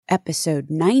episode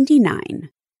 99,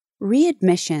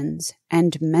 Readmissions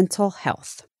and Mental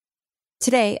Health.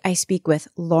 Today, I speak with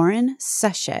Lauren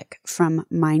Seshik from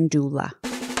Mindula.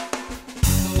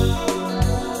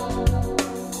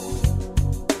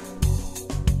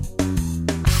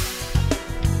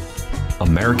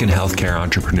 American healthcare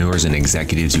entrepreneurs and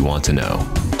executives you want to know.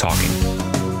 Talking.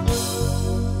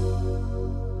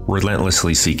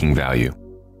 Relentlessly seeking value.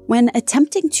 When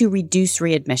attempting to reduce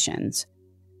readmissions,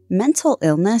 mental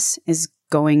illness is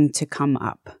going to come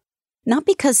up. Not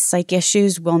because psych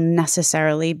issues will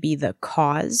necessarily be the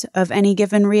cause of any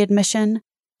given readmission,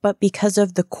 but because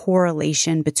of the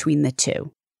correlation between the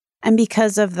two. And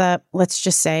because of the, let's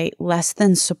just say, less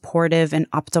than supportive and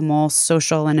optimal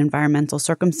social and environmental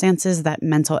circumstances that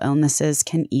mental illnesses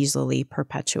can easily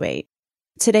perpetuate.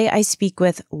 Today, I speak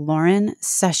with Lauren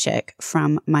Seshik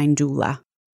from Mindula.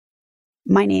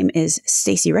 My name is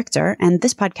Stacey Richter, and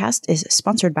this podcast is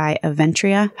sponsored by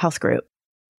Aventria Health Group.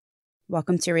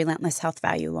 Welcome to Relentless Health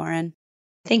Value, Lauren.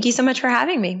 Thank you so much for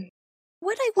having me.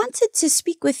 What I wanted to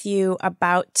speak with you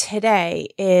about today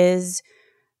is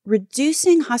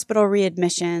reducing hospital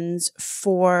readmissions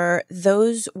for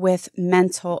those with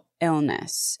mental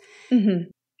illness.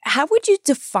 Mm-hmm. How would you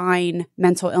define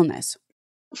mental illness?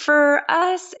 For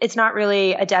us, it's not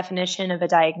really a definition of a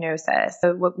diagnosis.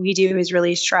 So what we do is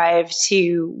really strive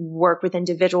to work with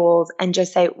individuals and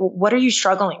just say, well, what are you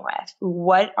struggling with?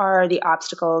 What are the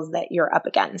obstacles that you're up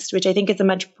against? Which I think is a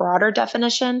much broader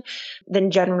definition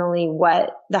than generally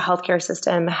what the healthcare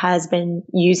system has been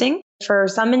using. For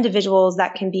some individuals,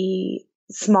 that can be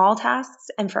small tasks.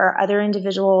 And for other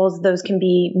individuals, those can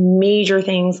be major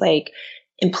things like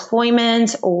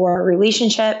employment or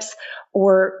relationships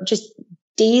or just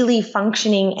daily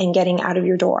functioning and getting out of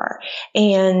your door.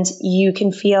 And you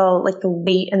can feel like the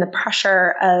weight and the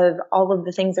pressure of all of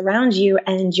the things around you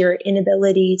and your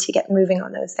inability to get moving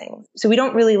on those things. So we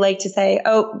don't really like to say,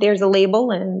 oh, there's a label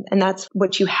and that's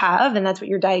what you have and that's what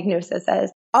your diagnosis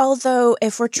is. Although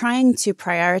if we're trying to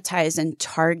prioritize and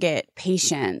target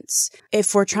patients,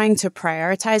 if we're trying to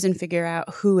prioritize and figure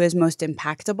out who is most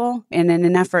impactable, and in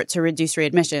an effort to reduce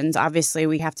readmissions, obviously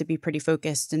we have to be pretty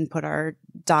focused and put our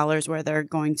dollars where they're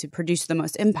going to produce the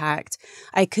most impact.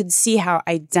 I could see how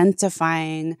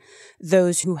identifying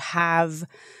those who have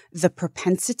the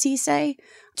propensity, say,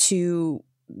 to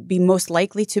be most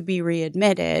likely to be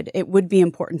readmitted, it would be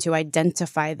important to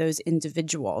identify those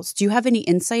individuals. Do you have any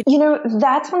insight?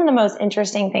 That's one of the most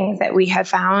interesting things that we have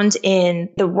found in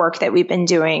the work that we've been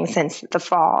doing since the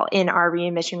fall in our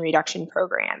readmission reduction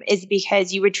program is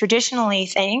because you would traditionally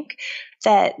think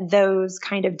that those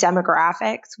kind of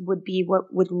demographics would be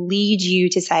what would lead you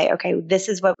to say, okay, this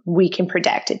is what we can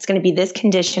predict. It's going to be this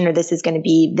condition, or this is going to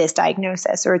be this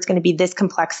diagnosis, or it's going to be this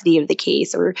complexity of the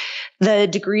case, or the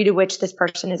degree to which this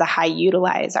person is a high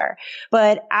utilizer.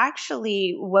 But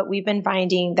actually, what we've been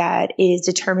finding that is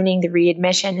determining the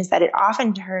readmission is that it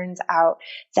often turns out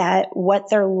that what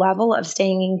their level of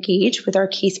staying engaged with our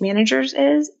case managers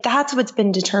is, that's what's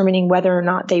been determining whether or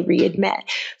not they readmit.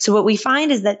 So what we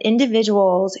find is that individuals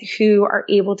who are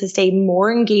able to stay more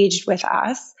engaged with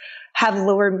us have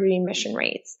lower readmission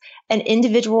rates. And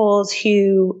individuals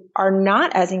who are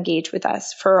not as engaged with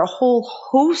us for a whole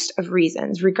host of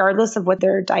reasons, regardless of what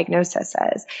their diagnosis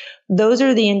is, those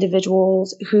are the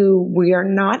individuals who we are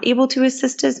not able to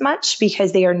assist as much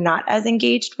because they are not as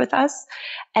engaged with us.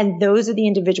 And those are the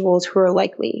individuals who are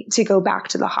likely to go back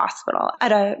to the hospital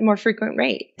at a more frequent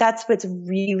rate. That's what's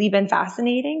really been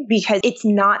fascinating because it's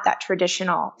not that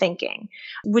traditional thinking,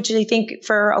 which I think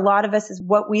for a lot of us is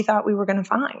what we thought we were going to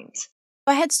find.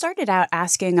 I had started out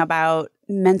asking about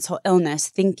mental illness,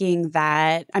 thinking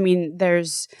that,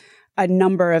 there's a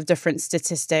number of different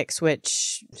statistics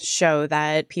which show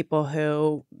that people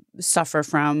who suffer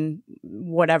from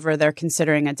whatever they're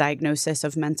considering a diagnosis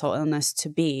of mental illness to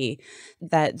be,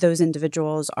 that those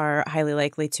individuals are highly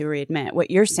likely to readmit.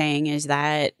 What you're saying is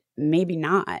that maybe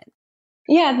not.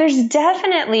 Yeah, there's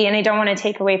definitely, and I don't want to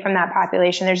take away from that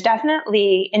population, there's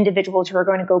definitely individuals who are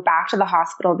going to go back to the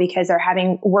hospital because they're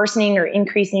having worsening or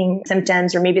increasing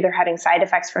symptoms, or maybe they're having side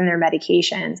effects from their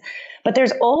medications. But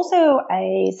there's also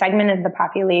a segment of the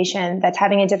population that's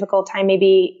having a difficult time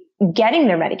maybe getting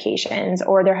their medications,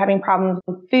 or they're having problems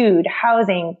with food,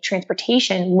 housing,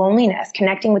 transportation, loneliness,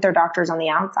 connecting with their doctors on the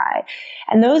outside.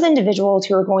 And those individuals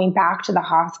who are going back to the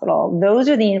hospital, those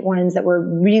are the ones that we're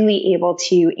really able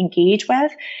to engage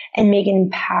with and make an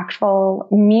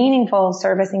impactful, meaningful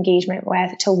service engagement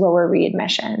with to lower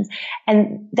readmissions.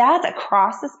 And that's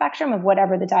across the spectrum of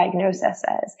whatever the diagnosis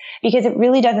is, because it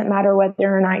really doesn't matter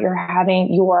whether or not you're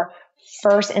having your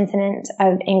first incident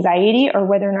of anxiety or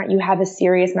whether or not you have a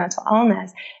serious mental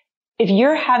illness. If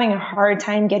you're having a hard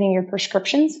time getting your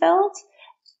prescriptions filled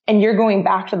and you're going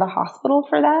back to the hospital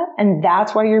for that, and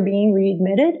that's why you're being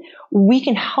readmitted, we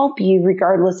can help you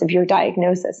regardless of your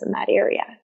diagnosis in that area.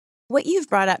 What you've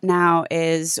brought up now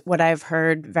is what I've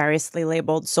heard variously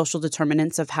labeled social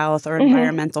determinants of health or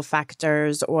environmental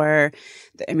factors, or,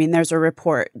 there's a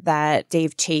report that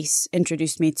Dave Chase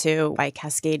introduced me to by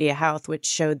Cascadia Health, which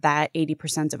showed that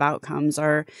 80% of outcomes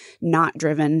are not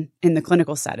driven in the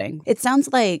clinical setting. It sounds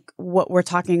like what we're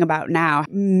talking about now,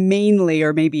 mainly,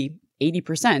 or maybe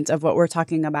 80% of what we're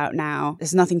talking about now,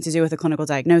 has nothing to do with a clinical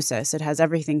diagnosis. It has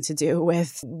everything to do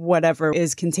with whatever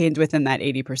is contained within that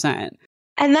 80%.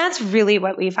 And that's really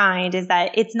what we find, is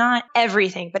that it's not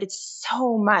everything, but it's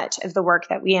so much of the work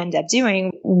that we end up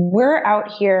doing. We're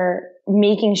out here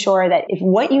making sure that if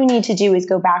what you need to do is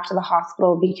go back to the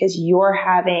hospital because you're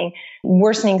having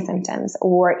worsening symptoms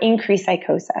or increased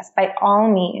psychosis, by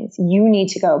all means, you need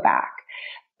to go back.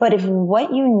 But if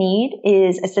what you need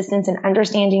is assistance in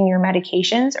understanding your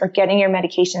medications or getting your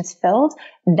medications filled,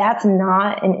 that's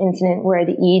not an incident where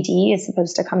the ED is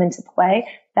supposed to come into play.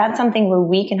 That's something where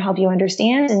we can help you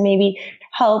understand and maybe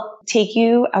help take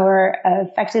you or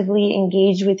effectively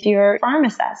engage with your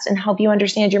pharmacist and help you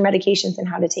understand your medications and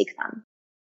how to take them.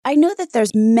 I know that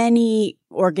there's many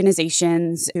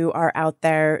organizations who are out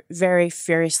there very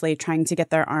furiously trying to get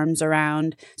their arms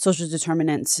around social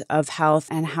determinants of health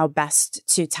and how best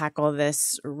to tackle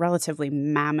this relatively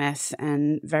mammoth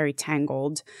and very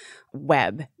tangled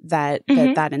web that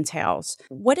entails.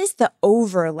 What is the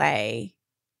overlay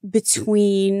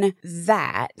between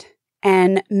that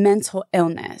and mental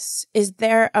illness? Is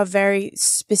there a very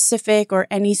specific or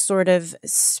any sort of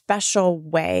special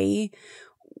way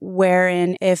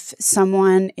wherein if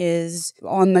someone is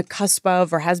on the cusp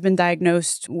of or has been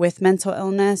diagnosed with mental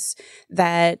illness,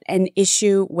 that an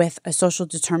issue with a social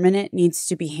determinant needs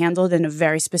to be handled in a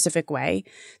very specific way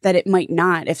that it might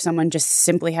not if someone just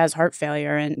simply has heart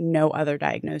failure and no other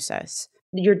diagnosis?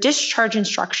 Your discharge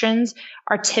instructions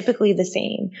are typically the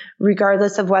same,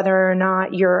 regardless of whether or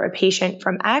not you're a patient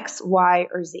from X, Y,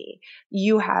 or Z.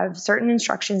 You have certain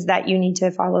instructions that you need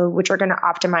to follow, which are going to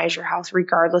optimize your health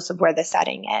regardless of where the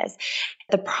setting is.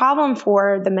 The problem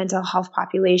for the mental health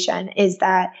population is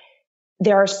that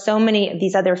there are so many of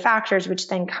these other factors which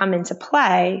then come into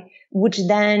play, which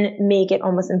then make it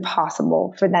almost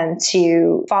impossible for them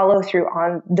to follow through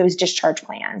on those discharge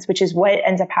plans, which is what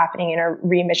ends up happening in our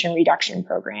readmission reduction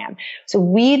program. So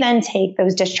we then take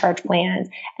those discharge plans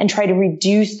and try to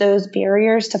reduce those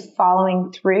barriers to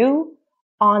following through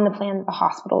on the plan that the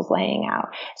hospital is laying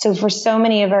out. So for so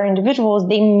many of our individuals,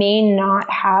 they may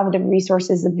not have the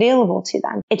resources available to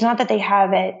them. It's not that they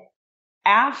have it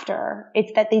after,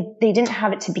 it's that they didn't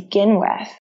have it to begin with.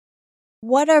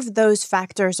 What of those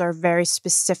factors are very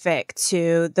specific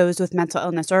to those with mental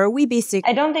illness? Or are we basic?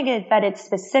 I don't think it's that it's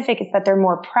specific, it's that they're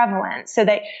more prevalent. So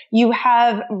that you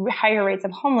have higher rates of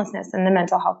homelessness in the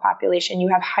mental health population. You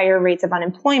have higher rates of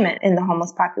unemployment in the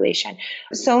homeless population.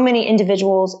 So many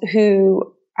individuals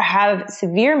who have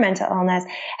severe mental illness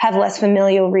have less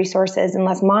familial resources and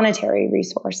less monetary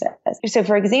resources. So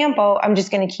for example, I'm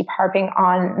just going to keep harping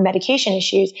on medication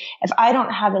issues. If I don't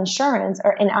have insurance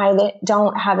and I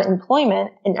don't have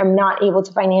employment and I'm not able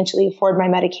to financially afford my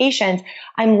medications,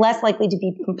 I'm less likely to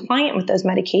be compliant with those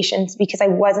medications because I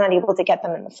was not able to get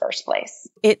them in the first place.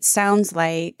 It sounds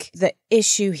like the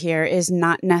issue here is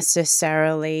not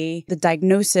necessarily the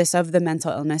diagnosis of the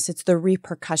mental illness, it's the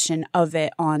repercussion of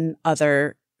it on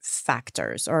other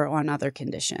factors or on other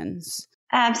conditions.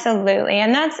 Absolutely.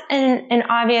 And and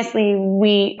obviously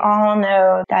we all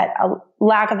know that a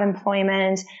lack of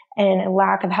employment and a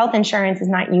lack of health insurance is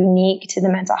not unique to the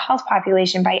mental health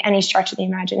population by any stretch of the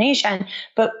imagination,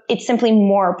 but it's simply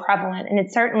more prevalent. And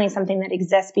it's certainly something that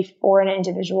exists before an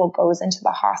individual goes into the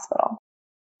hospital.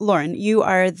 Lauren, you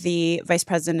are the Vice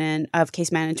President of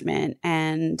Case Management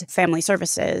and Family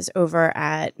Services over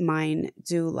at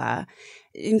MindDoula.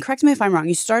 And correct me if I'm wrong,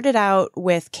 you started out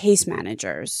with case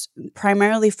managers,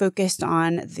 primarily focused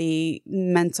on the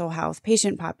mental health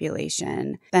patient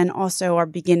population, then also are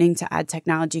beginning to add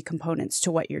technology components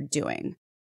to what you're doing.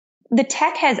 The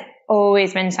tech has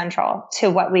always been central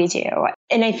to what we do.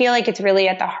 And I feel like it's really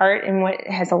at the heart and what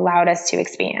has allowed us to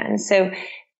expand. So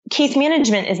case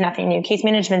management is nothing new. Case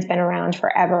management's been around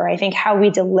forever. I think how we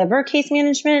deliver case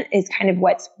management is kind of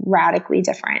what's radically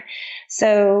different.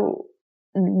 So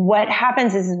what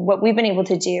happens is what we've been able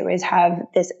to do is have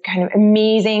this kind of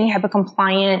amazing HIPAA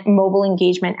compliant mobile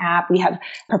engagement app. We have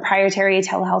proprietary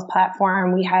telehealth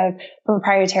platform. We have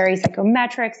proprietary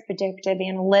psychometrics, predictive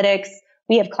analytics.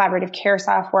 We have collaborative care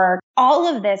software.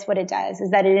 All of this, what it does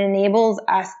is that it enables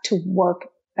us to work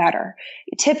better.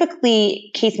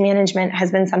 Typically, case management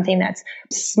has been something that's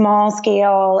small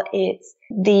scale. It's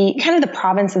the kind of the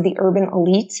province of the urban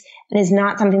elite and is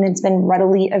not something that's been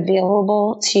readily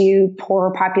available to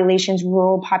poorer populations,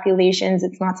 rural populations.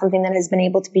 It's not something that has been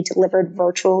able to be delivered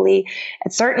virtually.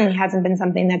 It certainly hasn't been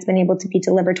something that's been able to be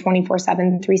delivered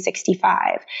 24/7,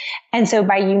 365. And so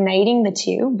by uniting the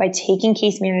two, by taking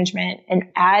case management and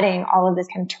adding all of this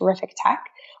kind of terrific tech,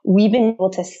 we've been able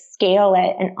to scale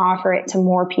it and offer it to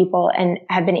more people and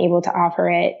have been able to offer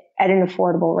it at an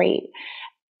affordable rate.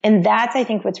 And that's, I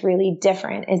think, what's really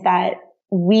different is that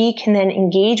we can then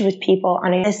engage with people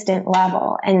on a distant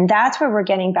level. And that's where we're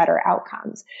getting better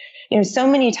outcomes. So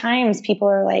many times people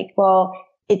are like, well,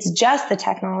 it's just the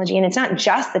technology. And it's not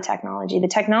just the technology. The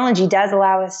technology does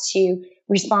allow us to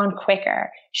respond quicker,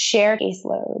 share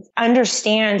caseloads,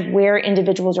 understand where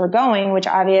individuals are going, which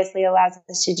obviously allows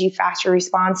us to do faster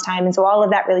response time. And so all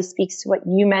of that really speaks to what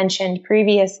you mentioned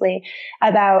previously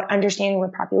about understanding where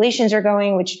populations are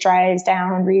going, which drives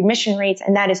down readmission rates.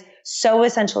 And that is so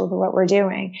essential to what we're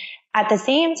doing. At the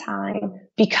same time,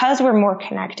 because we're more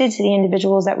connected to the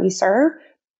individuals that we serve,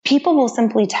 people will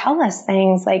simply tell us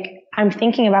things like, I'm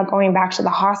thinking about going back to the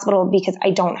hospital because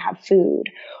I don't have food,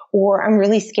 or I'm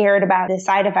really scared about the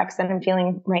side effects that I'm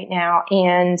feeling right now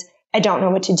and I don't know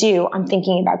what to do. I'm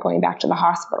thinking about going back to the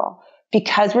hospital.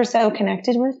 Because we're so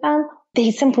connected with them,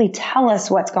 they simply tell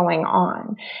us what's going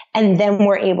on. And then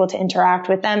we're able to interact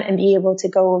with them and be able to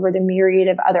go over the myriad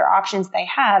of other options they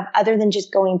have other than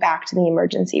just going back to the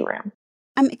emergency room.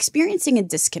 I'm experiencing a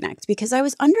disconnect because I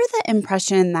was under the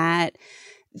impression that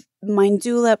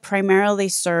Mindula primarily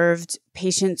served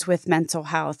patients with mental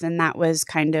health, and that was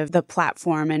kind of the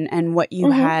platform and what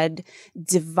you had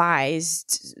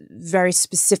devised very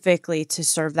specifically to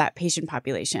serve that patient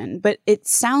population. But it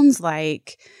sounds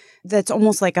like that's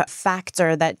almost like a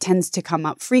factor that tends to come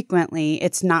up frequently.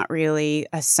 It's not really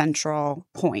a central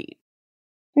point.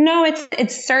 No,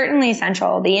 it's certainly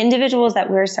central. The individuals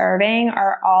that we're serving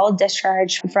are all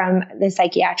discharged from the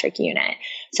psychiatric unit.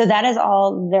 So that is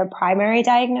all their primary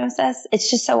diagnosis. It's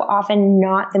just so often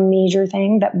not the major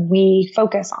thing that we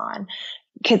focus on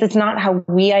because it's not how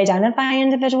we identify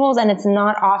individuals and it's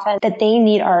not often that they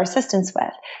need our assistance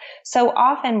with. So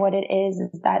often what it is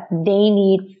that they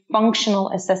need functional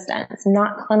assistance,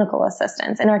 not clinical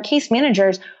assistance. And our case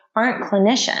managers aren't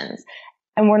clinicians.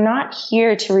 And we're not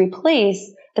here to replace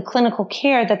the clinical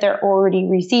care that they're already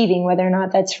receiving, whether or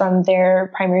not that's from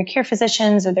their primary care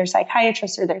physicians or their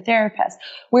psychiatrists or their therapists.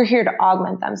 We're here to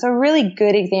augment them. So a really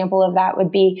good example of that would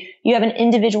be you have an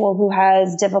individual who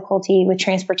has difficulty with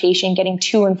transportation getting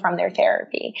to and from their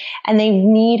therapy, and they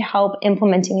need help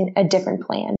implementing a different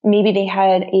plan. Maybe they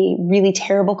had a really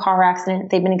terrible car accident.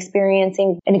 They've been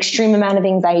experiencing an extreme amount of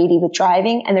anxiety with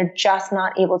driving, and they're just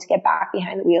not able to get back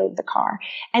behind the wheel of the car.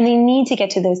 And they need to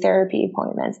get to those therapy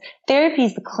appointments. Therapy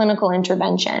is the clinical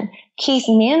intervention. Case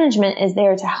management is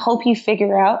there to help you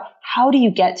figure out how do you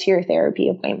get to your therapy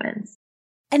appointments.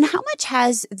 And how much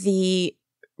has the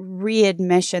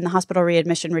hospital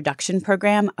readmission reduction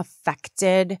program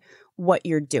affected what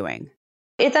you're doing?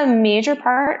 It's a major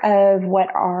part of what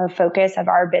our focus of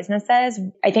our business is.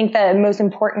 I think the most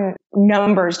important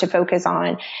numbers to focus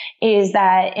on is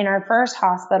that in our first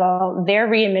hospital, their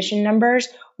readmission numbers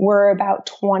were about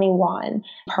 21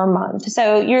 per month.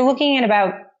 So you're looking at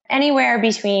about anywhere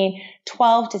between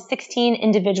 12 to 16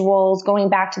 individuals going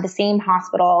back to the same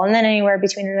hospital, and then anywhere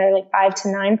between another 5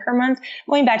 to 9 per month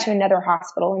going back to another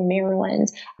hospital in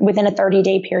Maryland within a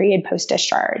 30-day period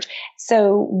post-discharge.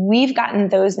 So we've gotten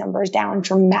those numbers down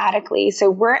dramatically. So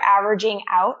we're averaging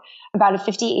out about a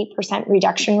 58%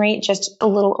 reduction rate, just a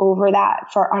little over that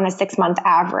on a 6-month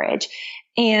average.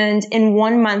 And in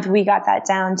 1 month, we got that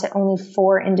down to only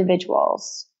 4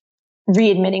 individuals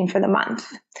readmitting for the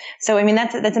month. So, I mean,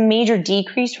 that's a major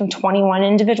decrease from 21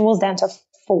 individuals down to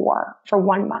 4 for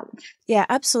 1 month. Yeah,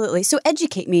 absolutely. So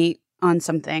educate me on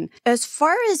something. As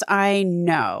far as I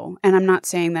know, and I'm not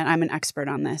saying that I'm an expert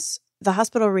on this, the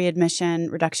hospital readmission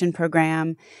reduction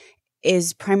program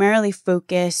is primarily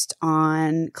focused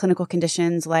on clinical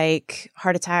conditions like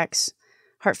heart attacks,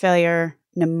 heart failure,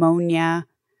 pneumonia.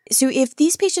 So if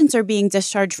these patients are being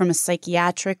discharged from a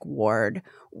psychiatric ward,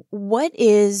 what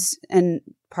is, and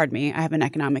pardon me, I have an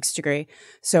economics degree,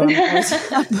 so I'm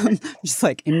just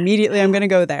immediately I'm going to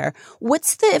go there.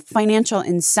 What's the financial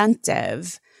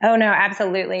incentive? Oh, no,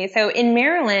 absolutely. So in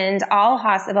Maryland, all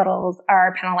hospitals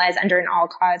are penalized under an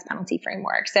all-cause penalty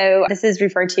framework. So this is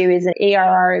referred to as an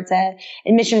ARR. It's an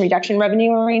admission reduction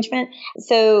revenue arrangement.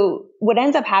 So what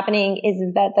ends up happening is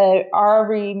that our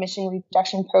readmission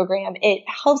reduction program, it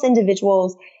helps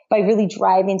individuals by really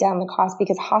driving down the cost,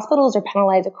 because hospitals are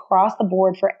penalized across the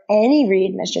board for any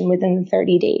readmission within the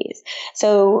 30 days.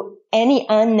 So any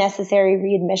unnecessary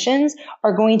readmissions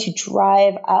are going to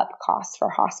drive up costs for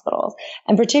hospitals,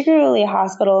 and particularly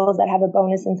hospitals that have a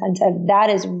bonus incentive. That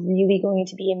is really going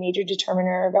to be a major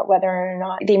determiner about whether or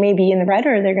not they may be in the red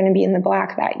or they're going to be in the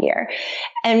black that year.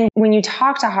 And when you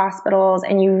talk to hospitals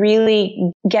and you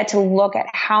really get to look at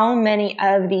how many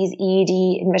of these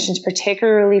ED admissions,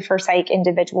 particularly for psych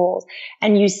individuals,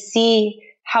 and you see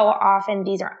how often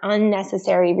these are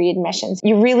unnecessary readmissions,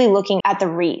 you're really looking at the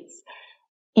rates.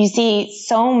 You see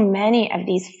so many of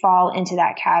these fall into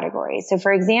that category. So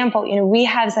for example, we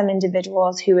have some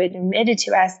individuals who had admitted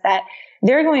to us that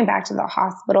they're going back to the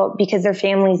hospital because their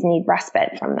families need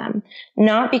respite from them,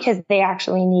 not because they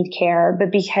actually need care, but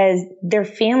because their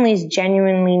families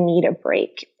genuinely need a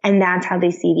break. And that's how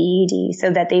they see the ED,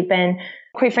 so that they've been,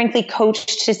 quite frankly,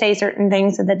 coached to say certain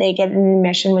things so that they get an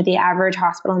admission, with the average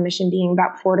hospital admission being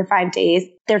about 4 to 5 days.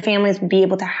 Their families would be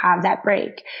able to have that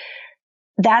break.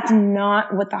 That's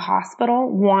not what the hospital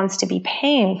wants to be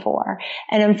paying for.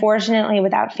 And unfortunately,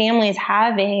 without families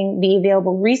having the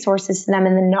available resources to them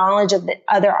and the knowledge of the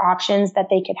other options that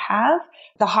they could have,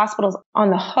 the hospital's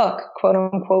on the hook, quote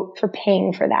unquote, for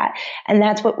paying for that. And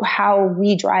that's how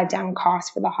we drive down costs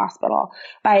for the hospital,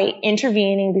 by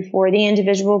intervening before the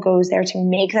individual goes there to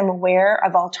make them aware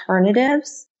of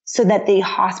alternatives so that the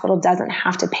hospital doesn't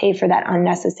have to pay for that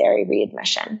unnecessary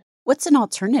readmission. What's an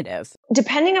alternative?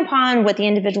 Depending upon what the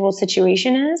individual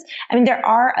situation is, there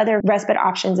are other respite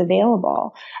options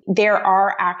available. There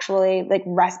are actually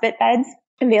respite beds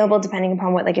available depending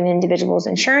upon what an individual's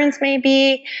insurance may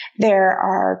be. There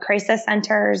are crisis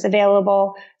centers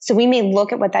available. So we may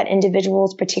look at what that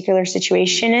individual's particular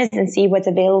situation is and see what's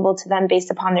available to them based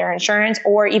upon their insurance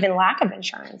or even lack of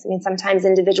insurance. Sometimes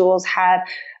individuals have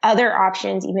other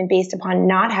options even based upon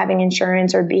not having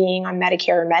insurance or being on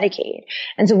Medicare or Medicaid.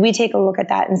 And so we take a look at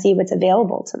that and see what's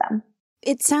available to them.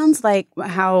 It sounds like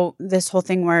how this whole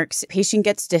thing works. Patient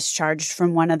gets discharged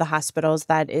from one of the hospitals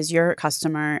that is your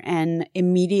customer, and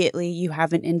immediately you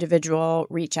have an individual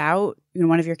reach out.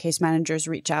 One of your case managers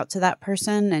reach out to that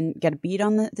person and get a beat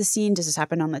on the scene. Does this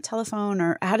happen on the telephone,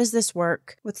 or how does this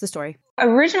work? What's the story?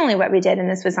 Originally, what we did, and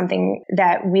this was something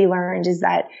that we learned, is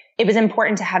that it was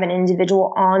important to have an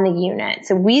individual on the unit.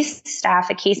 So we staff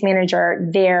a case manager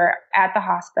there at the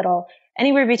hospital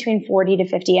anywhere between 40 to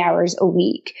 50 hours a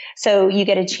week. So you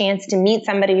get a chance to meet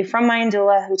somebody from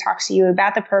Mindula who talks to you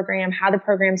about the program, how the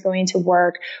program's going to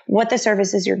work, what the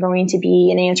services are going to be,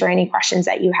 and answer any questions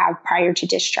that you have prior to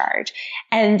discharge.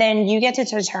 And then you get to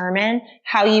determine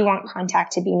how you want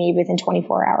contact to be made within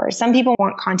 24 hours. Some people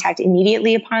want contact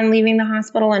immediately upon leaving the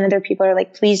hospital, and other people are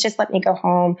like, please just let me go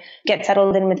home, get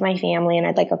settled in with my family, and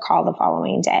I'd like a call the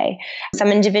following day. Some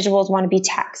individuals want to be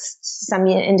texted. Some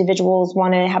individuals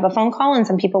want to have a phone call, and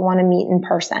some people want to meet in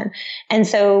person. And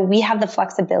so we have the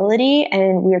flexibility,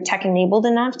 and we are tech enabled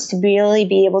enough to really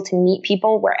be able to meet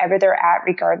people wherever they're at,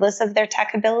 regardless of their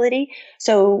tech ability.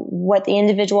 So what the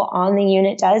individual on the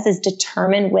unit does is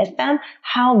determine with them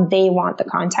how they want the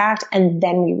contact, and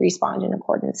then we respond in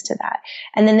accordance to that.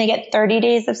 And then they get 30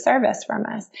 days of service from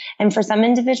us. And for some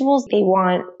individuals, they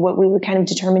want what we would kind of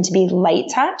determine to be light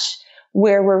touch,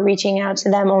 where we're reaching out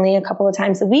to them only a couple of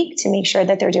times a week to make sure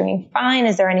that they're doing fine.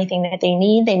 Is there anything that they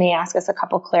need? They may ask us a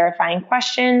couple clarifying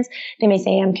questions. They may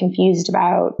say, I'm confused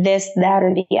about this, that,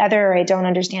 or the other, or I don't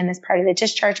understand this part of the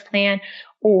discharge plan.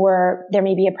 Or there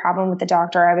may be a problem with the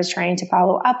doctor I was trying to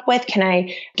follow up with. Can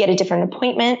I get a different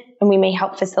appointment? And we may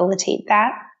help facilitate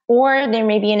that. Or there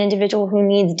may be an individual who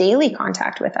needs daily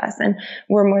contact with us, and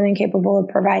we're more than capable of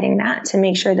providing that to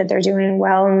make sure that they're doing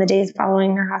well in the days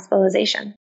following their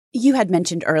hospitalization. You had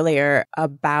mentioned earlier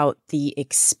about the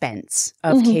expense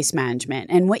of case management,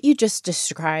 and what you just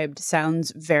described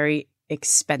sounds very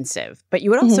expensive. But you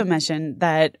would also mention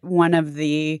that one of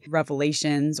the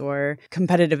revelations or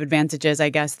competitive advantages, I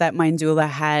guess, that Mindula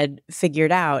had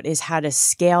figured out is how to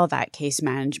scale that case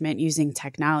management using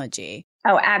technology.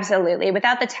 Oh, absolutely.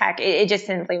 Without the tech, it just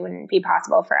simply wouldn't be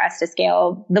possible for us to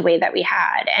scale the way that we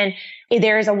had. And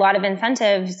there's a lot of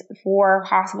incentives for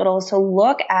hospitals to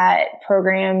look at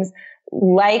programs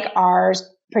like ours,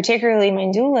 particularly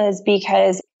Mindula's,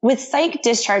 because with psych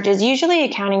discharges, usually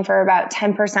accounting for about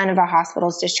 10% of a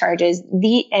hospital's discharges,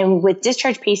 and with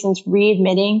discharge patients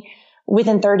readmitting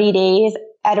within 30 days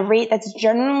at a rate that's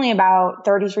generally about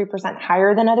 33%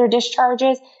 higher than other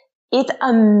discharges, it's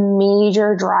a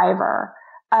major driver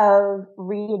of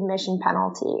readmission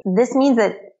penalty. This means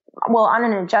that, well, on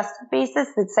an adjusted basis,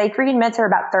 that psych readmits are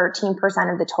about 13%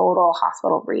 of the total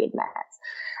hospital readmits.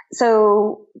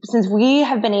 So since we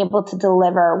have been able to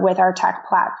deliver with our tech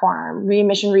platform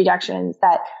readmission reductions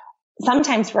that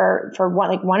sometimes for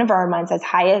one of our months as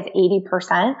high as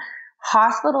 80%,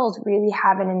 hospitals really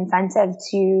have an incentive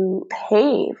to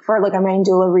pay for like a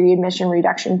Mindula readmission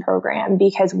reduction program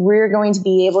because we're going to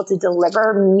be able to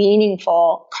deliver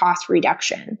meaningful cost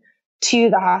reduction to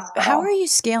the hospital. How are you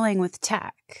scaling with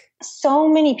tech? So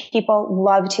many people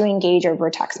love to engage over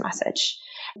text message.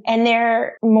 And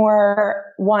they're more,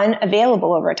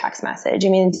 available over text message. I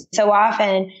mean, so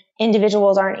often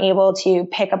individuals aren't able to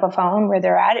pick up a phone where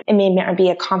they're at. It may not be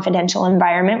a confidential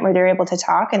environment where they're able to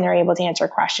talk and they're able to answer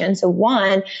questions. So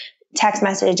one, text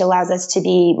message allows us to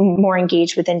be more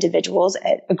engaged with individuals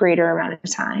at a greater amount of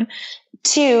time.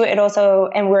 Two,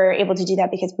 and we're able to do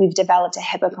that because we've developed a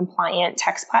HIPAA compliant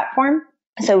text platform.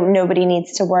 So nobody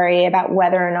needs to worry about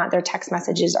whether or not their text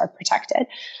messages are protected.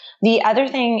 The other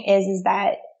thing is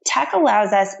that tech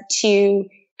allows us to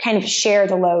kind of share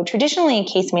the load. Traditionally in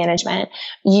case management,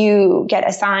 you get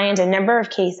assigned a number of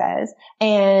cases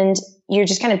and you're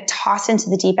just kind of tossed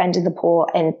into the deep end of the pool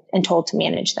and told to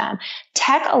manage them.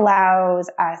 Tech allows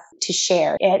us to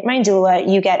share. At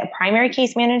Mindula, you get a primary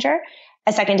case manager,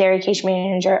 a secondary case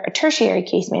manager, a tertiary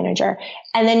case manager,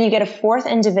 and then you get a fourth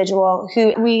individual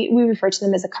who we refer to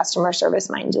them as a customer service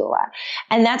Mindula.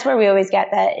 And that's where we always get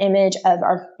that image of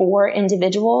our 4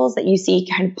 individuals that you see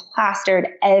kind of plastered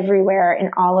everywhere in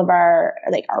all of our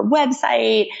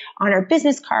website, on our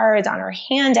business cards, on our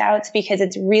handouts, because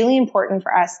it's really important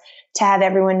for us to have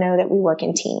everyone know that we work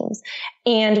in teams.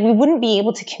 And we wouldn't be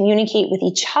able to communicate with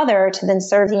each other to then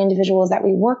serve the individuals that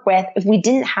we work with if we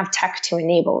didn't have tech to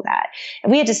enable that.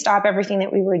 And we had to stop everything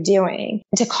that we were doing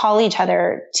to call each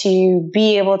other, to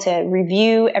be able to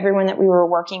review everyone that we were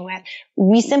working with.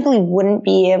 We simply wouldn't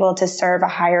be able to serve a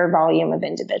higher volume of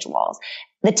individuals.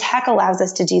 The tech allows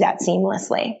us to do that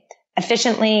seamlessly,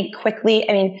 efficiently, quickly.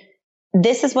 I mean,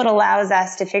 this is what allows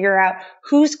us to figure out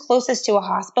who's closest to a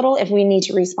hospital if we need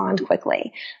to respond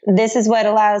quickly. This is what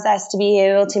allows us to be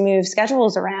able to move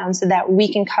schedules around so that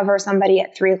we can cover somebody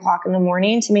at 3:00 in the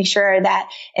morning to make sure that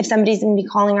if somebody's going to be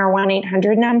calling our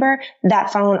 1-800 number,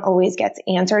 that phone always gets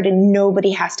answered and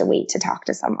nobody has to wait to talk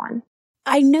to someone.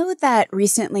 I know that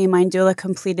recently Mindula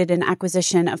completed an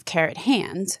acquisition of Carrot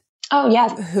Hand. Oh,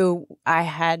 yes. Who I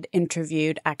had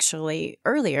interviewed actually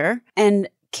earlier. And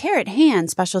Carrot Hand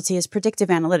specialty is predictive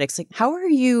analytics. Like, how are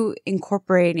you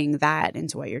incorporating that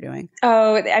into what you're doing?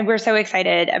 Oh, we're so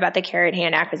excited about the Carrot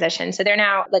Hand acquisition. So they're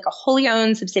now like a wholly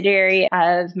owned subsidiary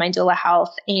of Mindula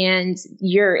Health. And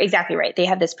you're exactly right. They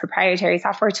have this proprietary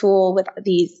software tool with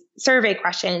these survey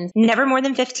questions, never more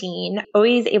than 15,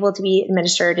 always able to be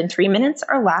administered in 3 minutes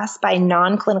or less by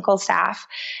non-clinical staff.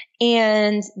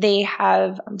 And they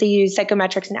use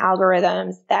psychometrics and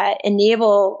algorithms that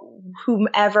enable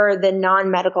whomever the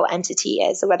non-medical entity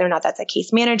is. So whether or not that's a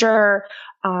case manager,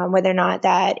 whether or not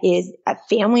that is a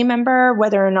family member,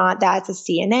 whether or not that's a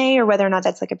CNA, or whether or not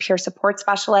that's like a peer support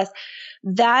specialist,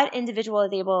 that individual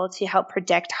is able to help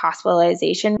predict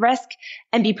hospitalization risk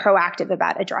and be proactive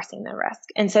about addressing the risk.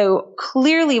 And so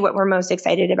clearly what we're most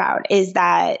excited about is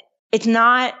that it's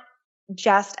not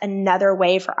just another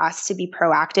way for us to be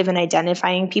proactive in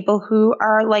identifying people who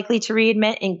are likely to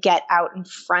readmit and get out in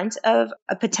front of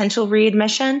a potential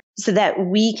readmission so that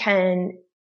we can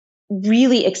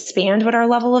really expand what our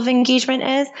level of engagement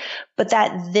is, but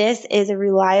that this is a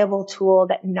reliable tool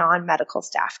that non-medical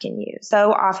staff can use.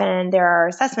 So often there are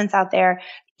assessments out there,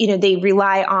 they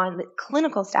rely on the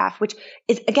clinical staff, which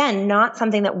is, again, not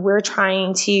something that we're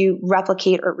trying to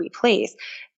replicate or replace.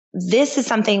 This is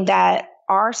something that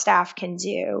our staff can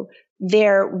do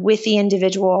there with the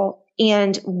individual,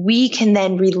 and we can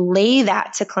then relay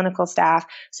that to clinical staff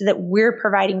so that we're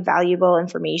providing valuable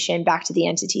information back to the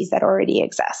entities that already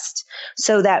exist.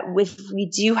 So that if we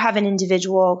do have an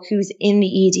individual who's in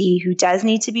the ED who does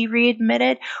need to be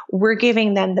readmitted, we're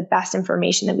giving them the best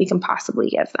information that we can possibly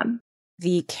give them.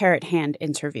 The Carrot Hand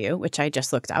interview, which I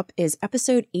just looked up, is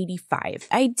episode 85.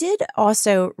 I did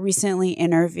also recently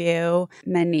interview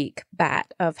Monique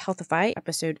Batt of Healthify,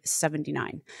 episode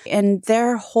 79. And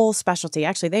their whole specialty,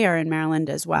 actually they are in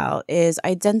Maryland as well, is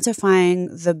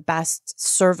identifying the best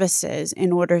services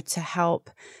in order to help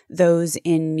those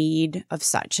in need of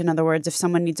such. In other words, if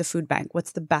someone needs a food bank,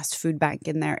 what's the best food bank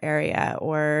in their area?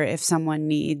 Or if someone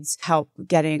needs help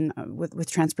getting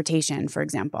with transportation, for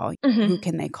example, who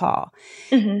can they call?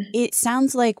 Mm-hmm. It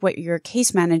sounds like what your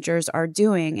case managers are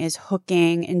doing is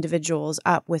hooking individuals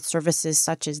up with services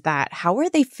such as that. How are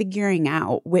they figuring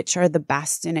out which are the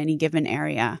best in any given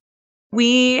area?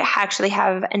 We actually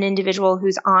have an individual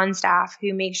who's on staff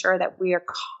who makes sure that we are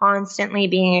constantly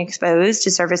being exposed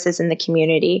to services in the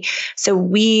community. So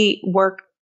we work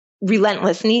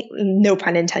relentlessly, no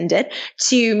pun intended,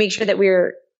 to make sure that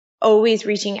we're always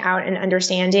reaching out and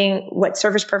understanding what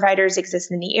service providers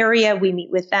exist in the area. We meet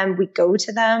with them, we go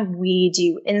to them, we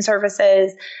do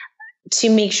in-services to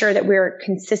make sure that we're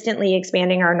consistently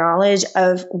expanding our knowledge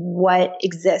of what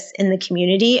exists in the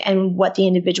community and what the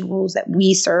individuals that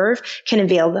we serve can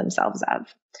avail themselves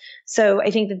of. So I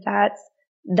think that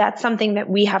that's something that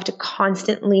we have to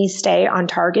constantly stay on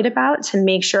target about to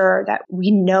make sure that we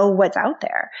know what's out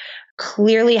there.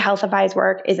 Clearly, Health Advise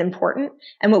work is important.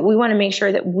 And what we want to make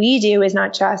sure that we do is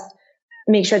not just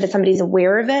make sure that somebody's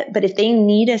aware of it, but if they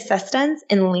need assistance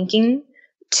in linking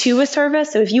to a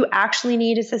service. So if you actually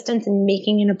need assistance in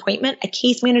making an appointment, a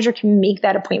case manager can make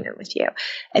that appointment with you.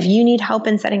 If you need help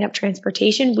in setting up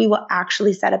transportation, we will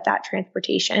actually set up that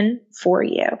transportation for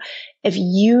you. If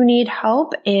you need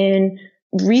help in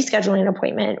rescheduling an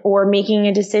appointment or making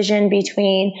a decision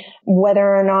between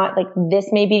whether or not like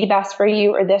this may be best for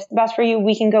you or this best for you,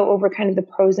 we can go over kind of the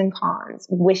pros and cons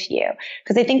with you.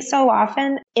 Because I think so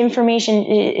often information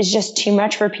is just too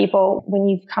much for people when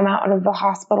you've come out of the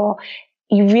hospital.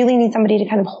 You really need somebody to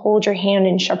kind of hold your hand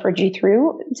and shepherd you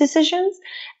through decisions.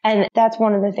 And that's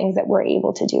one of the things that we're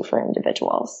able to do for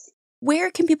individuals.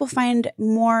 Where can people find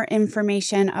more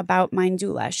information about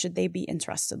Minddoula should they be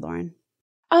interested, Lauren?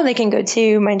 Oh, they can go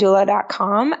to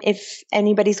minddoula.com. If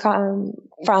anybody's come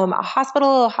from a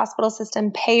hospital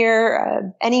system,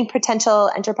 payer, any potential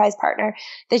enterprise partner,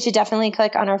 they should definitely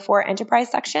click on our For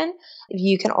Enterprise section.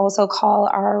 You can also call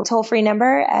our toll-free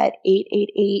number at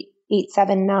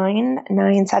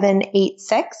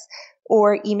 888-879-9786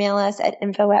 or email us at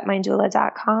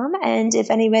info@minddoula.com. And if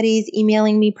anybody's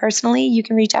emailing me personally, you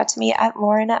can reach out to me at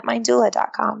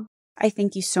lauren@minddoula.com. I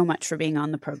thank you so much for being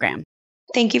on the program.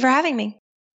 Thank you for having me.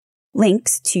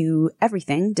 Links to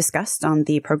everything discussed on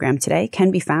the program today can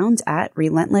be found at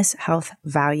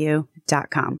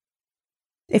relentlesshealthvalue.com.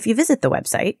 If you visit the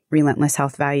website,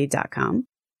 relentlesshealthvalue.com,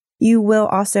 you will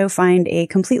also find a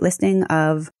complete listing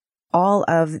of all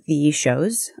of the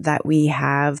shows that we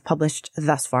have published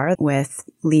thus far with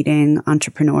leading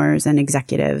entrepreneurs and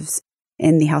executives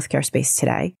in the healthcare space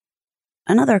today.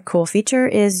 Another cool feature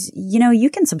is, you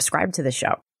can subscribe to the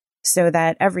show so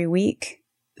that every week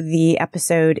the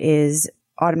episode is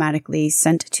automatically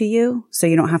sent to you, so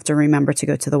you don't have to remember to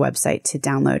go to the website to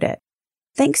download it.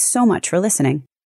 Thanks so much for listening.